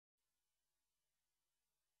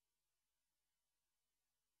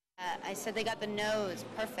I said they got the nose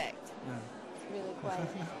perfect. It's really quiet.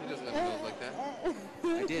 He doesn't have a nose like that.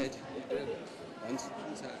 I did. Once.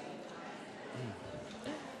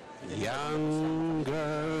 Young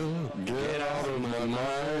girl, get out of my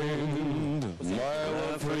mind. My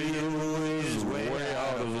love for you is way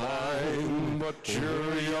out of line. But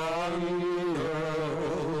you're a young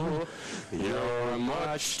girl. You're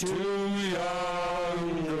much too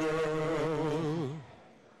young girl.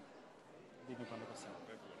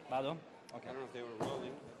 Pardon? Okay. I don't know if they were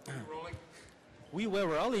rolling. Rolling? We were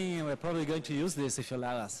rolling, and we're probably going to use this if you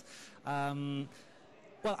allow us.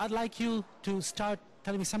 Well, I'd like you to start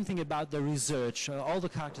telling me something about the research. All the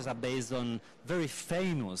characters are based on very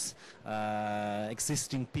famous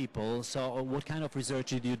existing people. So what kind of research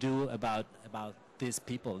did you do about these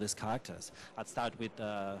people, these characters? I'd start with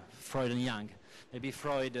Freud and Jung. Maybe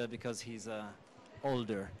Freud because he's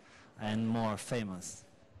older and more famous.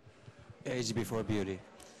 Age before beauty.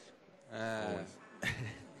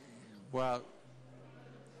 Well,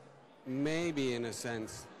 maybe in a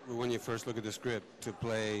sense, when you first look at the script, to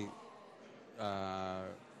play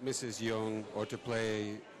Mrs. Jung, or to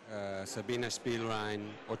play Sabina Spielrein,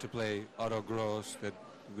 or to play Otto Gross that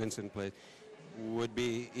Vincent played, would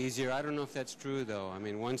be easier. I don't know if that's true, though. I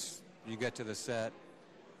mean, once you get to the set,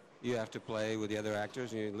 you have to play with the other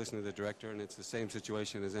actors, and you listen to the director, and it's the same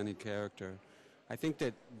situation as any character. I think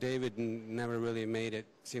that David never really made it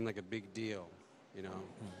seem like a big deal, you know.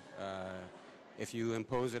 If you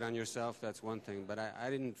impose it on yourself, that's one thing. But I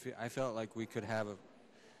didn't. I felt like we could have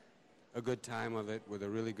a good time of it with a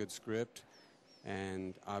really good script,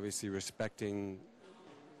 and obviously respecting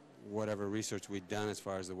whatever research we'd done as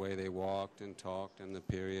far as the way they walked and talked and the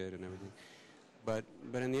period and everything. But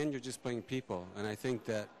in the end, you're just playing people, and I think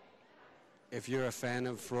that if you're a fan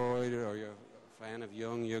of Freud or you're a fan of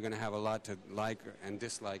Jung, you're going to have a lot to like and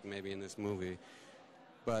dislike maybe in this movie.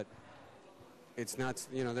 But it's not,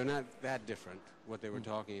 you know, they're not that different, what they were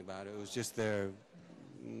talking about. It was just their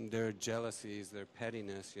jealousies, their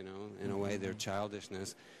pettiness, you know, in a way, their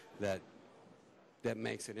childishness that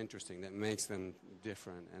makes it interesting, that makes them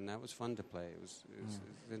different. And that was fun to play. It was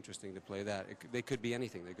interesting to play that. They could be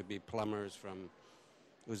anything. They could be plumbers from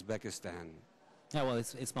Uzbekistan. Yeah, well,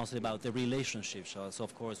 it's mostly about the relationship. So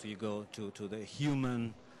of course, you go to the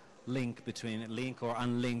human link or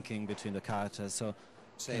unlinking between the characters. So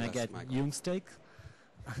can I get Jung's take?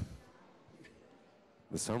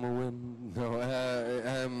 The summer wind? No,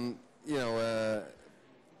 you know,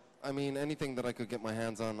 I mean, anything that I could get my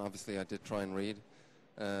hands on, obviously I did try and read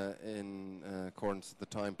in accordance with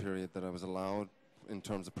the time period that I was allowed in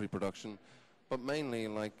terms of pre-production. But mainly,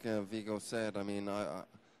 like Viggo said, I mean,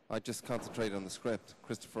 I just concentrated on the script.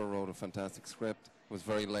 Christopher wrote a fantastic script. It was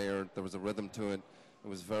very layered. There was a rhythm to it. It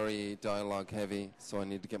was very dialogue heavy, so I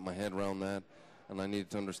needed to get my head around that. And I needed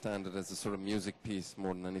to understand it as a sort of music piece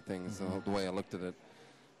more than anything, is the way I looked at it.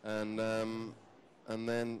 And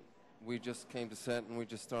then we just came to set and we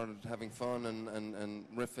just started having fun and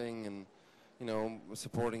riffing and, you know,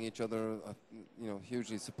 supporting each other. You know,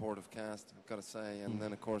 hugely supportive cast, I've got to say. And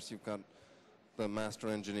then, of course, you've got the master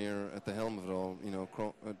engineer at the helm of it all, you know,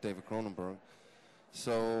 David Cronenberg.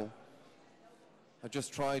 So I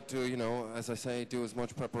just tried to, you know, as I say, do as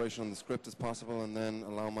much preparation on the script as possible and then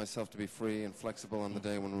allow myself to be free and flexible on the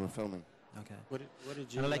day when we were filming. Okay. What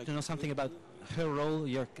did you and I'd like to know something about her role.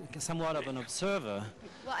 You're somewhat of an observer.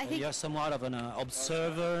 Well, I think you're somewhat of an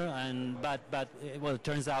observer, but well, it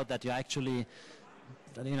turns out that you actually,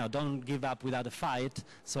 you know, don't give up without a fight.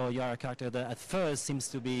 So you're a character that at first seems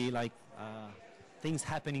to be like things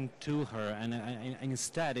happening to her, and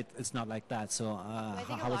instead it's not like that. So I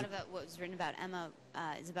think a lot of what was written about Emma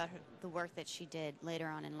is about the work that she did later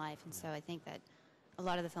on in life, and so I think that a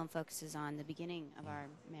lot of the film focuses on the beginning of our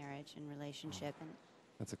marriage and relationship, and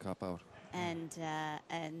that's a cop out. And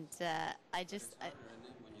I just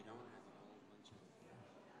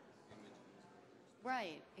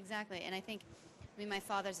right, exactly. And I think, I mean, my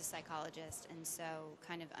father's a psychologist, and so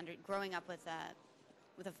kind of growing up with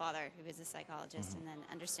a father who is a psychologist, and then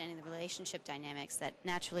understanding the relationship dynamics that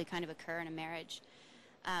naturally kind of occur in a marriage.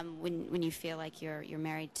 When you feel like you're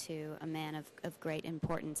married to a man of great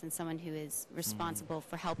importance and someone who is responsible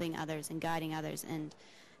for helping others and guiding others, and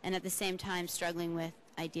at the same time struggling with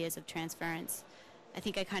ideas of transference. I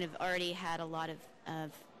think I kind of already had a lot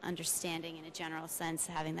of understanding in a general sense,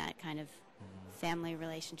 having that kind of family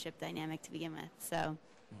relationship dynamic to begin with. So,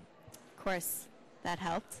 of course, that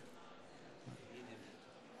helped.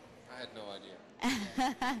 I had no idea.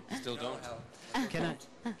 Still don't. Can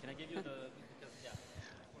I give you the...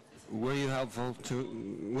 Were you helpful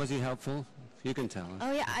to? Was he helpful? You can tell us.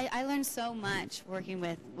 Oh yeah, I learned so much working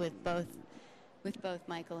with both with both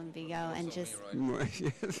Michael and Viggo, and just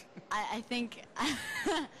Yes. I think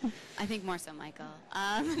I think more so Michael.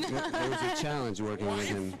 There was a challenge working with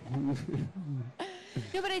him.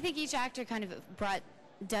 No, but I think each actor kind of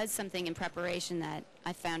does something in preparation that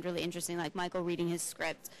I found really interesting. Like Michael reading his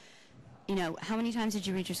script. You know, how many times did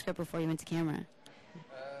you read your script before you went to camera? I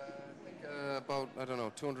think about, I don't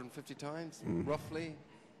know, 250 times, roughly.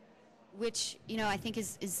 Which, you know, I think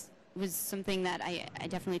was something that I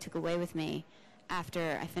definitely took away with me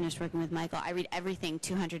after I finished working with Michael. I read everything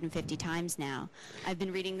 250 times now. I've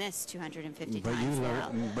been reading this 250 times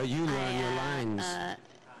now. But you learn your lines.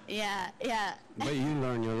 Yeah. But you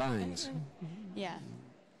learn your lines. Yeah.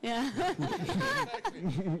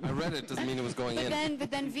 I read it, doesn't mean it was going in. But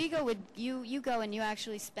then Viggo you go and you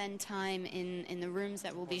actually spend time in the rooms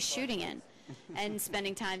that we'll be shooting in, and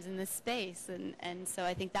spending times in this space, and so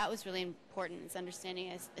I think that was really important. Is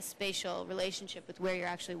understanding a spatial relationship with where you're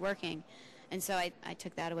actually working, and so I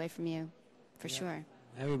took that away from you, for sure.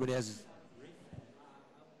 Everybody has.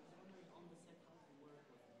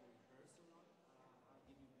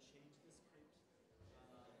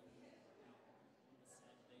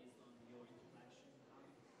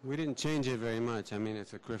 We didn't change it very much. I mean,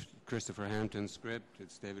 it's a Christopher Hampton script.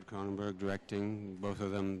 It's David Cronenberg directing. Both of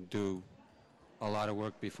them do a lot of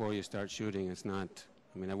work before you start shooting. It's not,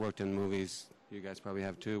 I mean, I worked in movies, you guys probably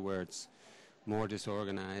have too, where it's more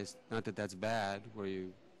disorganized. Not that that's bad, where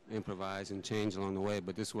you improvise and change along the way,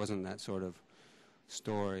 but this wasn't that sort of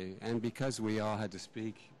story. And because we all had to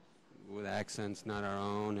speak with accents not our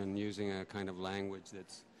own and using a kind of language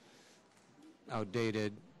that's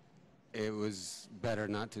outdated, it was better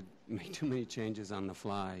not to make too many changes on the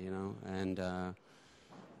fly, you know. And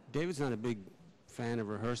David's not a big fan of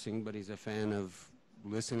rehearsing, but he's a fan of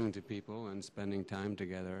listening to people and spending time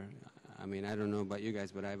together. I mean, I don't know about you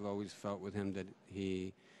guys, but I've always felt with him that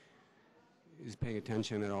he is paying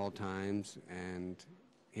attention at all times, and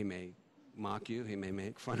he may mock you, he may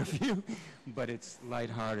make fun of you, but it's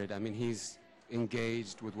lighthearted. I mean, he's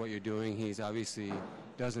engaged with what you're doing. He's obviously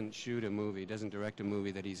doesn't shoot a movie, doesn't direct a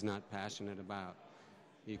movie that he's not passionate about.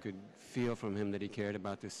 You could feel from him that he cared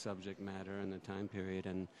about this subject matter and the time period,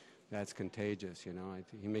 and that's contagious, you know.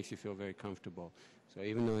 He makes you feel very comfortable. So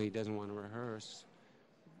even though he doesn't want to rehearse,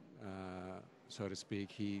 so to speak,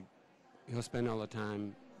 he'll spend all the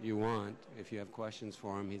time you want. If you have questions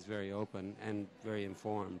for him, he's very open and very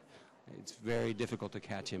informed. It's very difficult to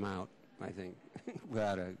catch him out, I think,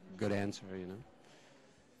 without a good answer, you know.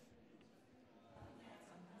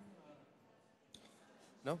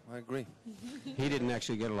 No, I agree. He didn't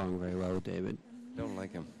actually get along very well with David. Don't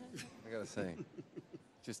like him. I gotta say.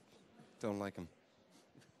 Just don't like him.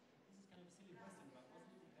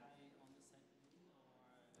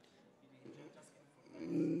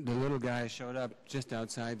 The little guy showed up just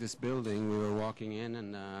outside this building. We were walking in,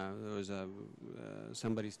 and there was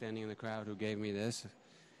somebody standing in the crowd who gave me this. It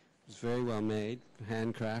was very well made,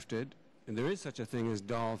 handcrafted. And there is such a thing as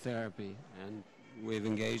doll therapy, and we've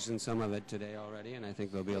engaged in some of it today already, and I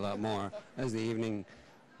think there'll be a lot more as the evening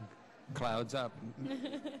clouds up. Thank you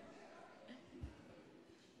very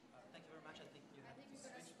much. I think you have to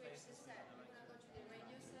switch places.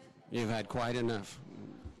 You've had quite enough.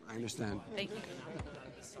 I understand. Thank you.